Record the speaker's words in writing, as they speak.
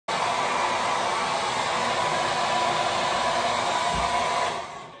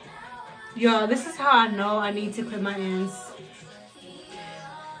Y'all, this is how I know I need to clip my ends.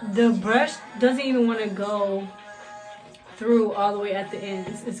 The brush doesn't even want to go through all the way at the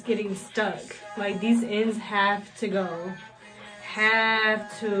ends. It's getting stuck. Like, these ends have to go.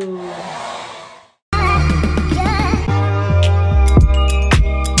 Have to.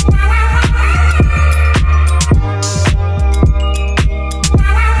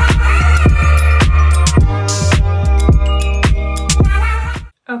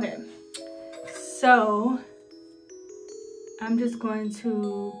 Okay, so I'm just going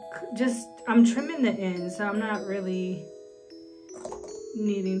to I'm trimming the ends, so I'm not really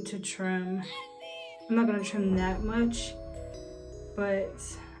needing to trim. I'm not going to trim that much, but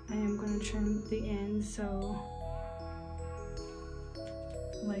I am going to trim the ends, so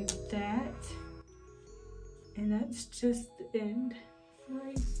like that. And that's just the end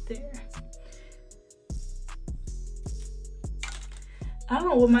right there. I don't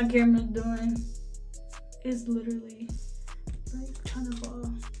know what my camera's doing. It's literally like trying to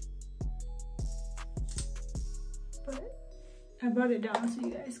fall. But I brought it down so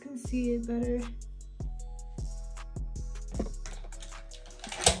you guys can see it better.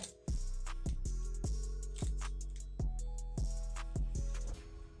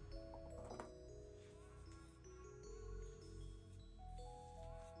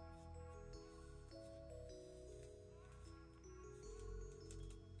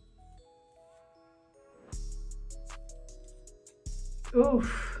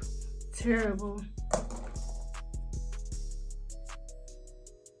 Oof, terrible.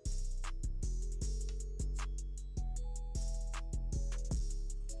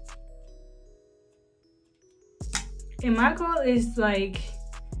 And my goal is like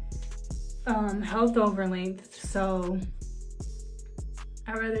health over length, so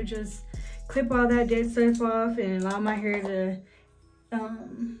I'd rather just clip all that dead stuff off and allow my hair to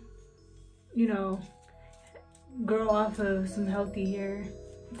you know, grow off of some healthy hair,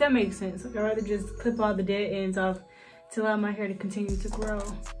 if that makes sense. Like, I'd rather just clip all the dead ends off to allow my hair to continue to grow,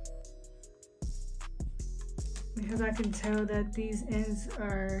 because I can tell that these ends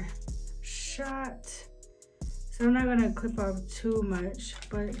are shot. So I'm not gonna clip off too much,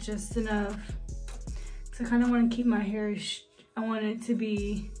 but just enough. So I kind of want to keep my hair, I want it to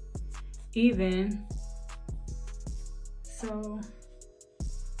be even. So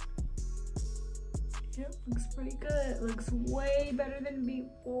yep, looks pretty good. Looks way better than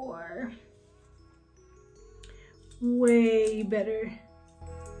before. Way better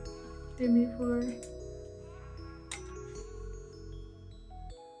than before.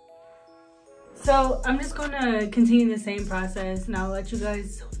 So I'm just gonna continue the same process, and I'll let you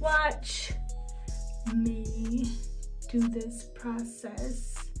guys watch me do this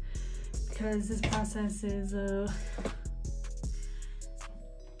process, because this process is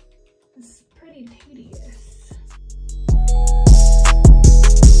it's pretty tedious.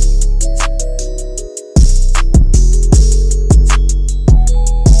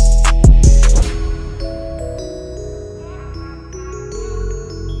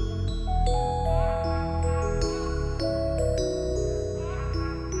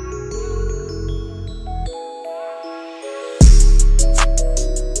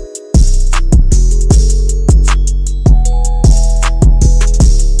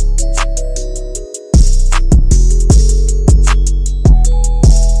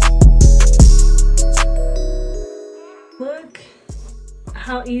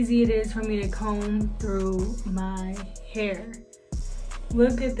 How easy it is for me to comb through my hair.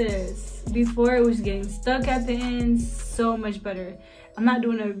 Look at this. Before it was getting stuck at the ends, so much better. I'm not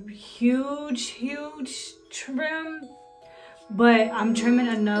doing a huge trim, but I'm trimming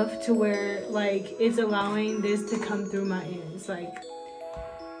enough to where like it's allowing this to come through my ends, like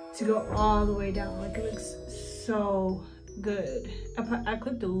to go all the way down. Like, it looks so good. I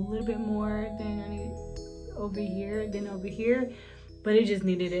clipped a little bit more than I need over here, but it just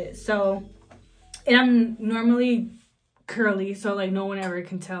needed it. So, and I'm normally curly, so like no one ever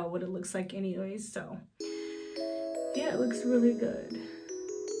can tell what it looks like anyways. So yeah, it looks really good.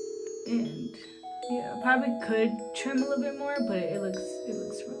 And yeah, I probably could trim a little bit more, but it looks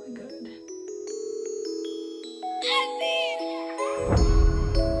really good.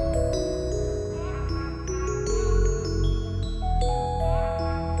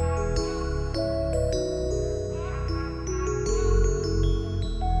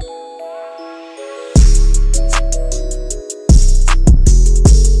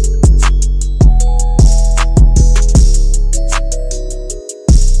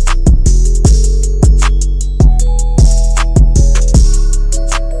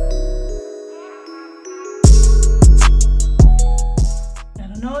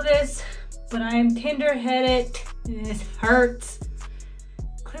 tender-headed. This hurts.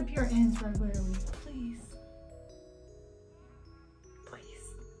 Clip your ends regularly, please.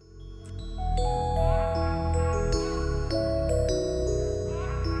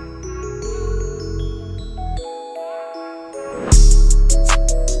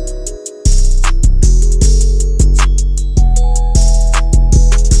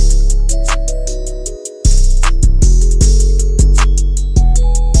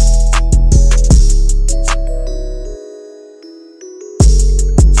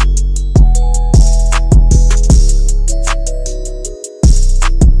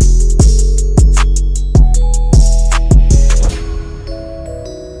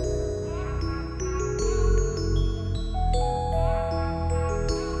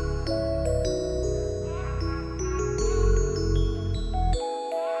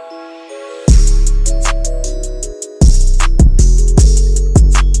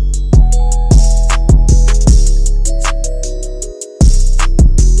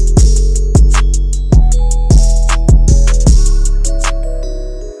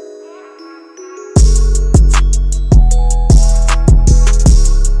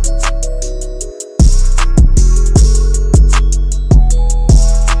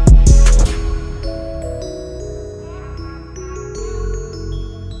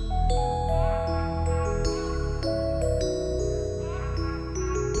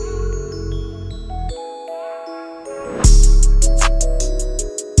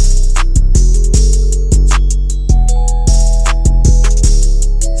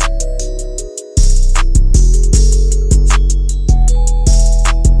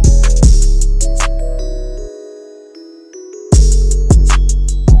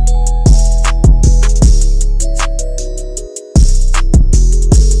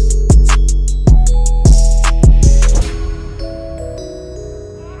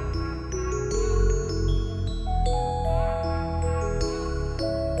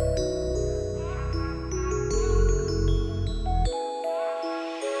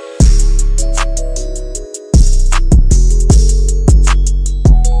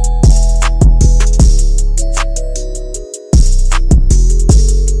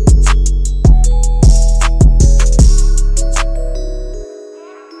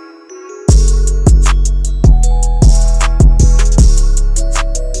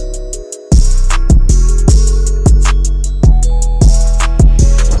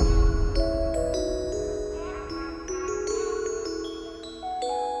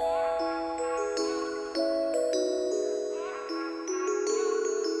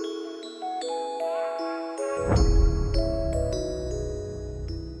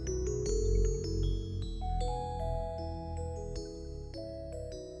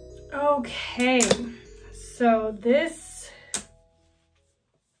 Okay, so this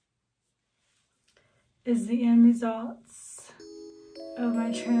is the end results of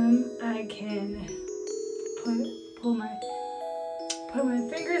my trim. I can put my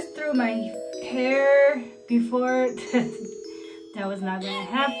fingers through my hair before. That was not gonna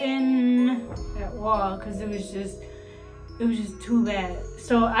happen at all because it was just too bad.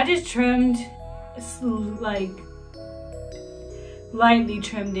 So I just trimmed, like lightly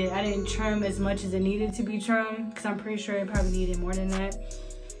trimmed it. I didn't trim as much as it needed to be trimmed because I'm pretty sure it probably needed more than that.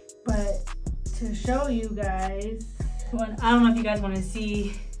 But to show you guys, I don't know if you guys want to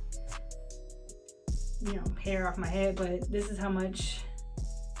see, you know, hair off my head, but this is how much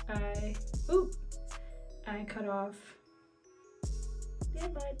I cut off.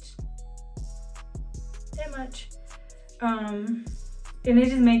 That much. And it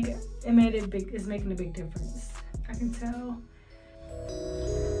just it's making a big difference. I can tell.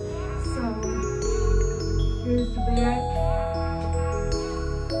 So here's the back.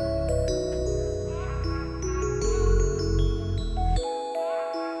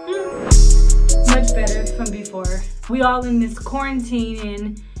 Much better from before. We all in this quarantine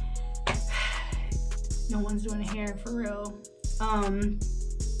and no one's doing hair for real.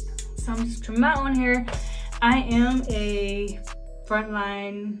 So I'm just trimming my own hair. I am a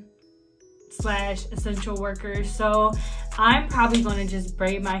frontline / essential worker, so I'm probably going to just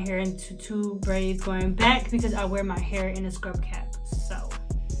braid my hair into 2 braids going back because I wear my hair in a scrub cap. So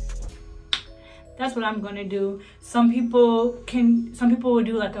that's what I'm going to do. Some people will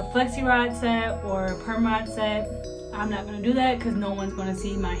do like a flexi rod set or a perm rod set. I'm not going to do that because no one's going to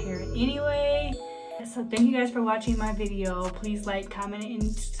see my hair anyway. So thank you guys for watching my video. Please like, comment, and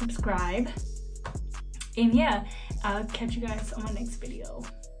subscribe. And yeah, I'll catch you guys on my next video.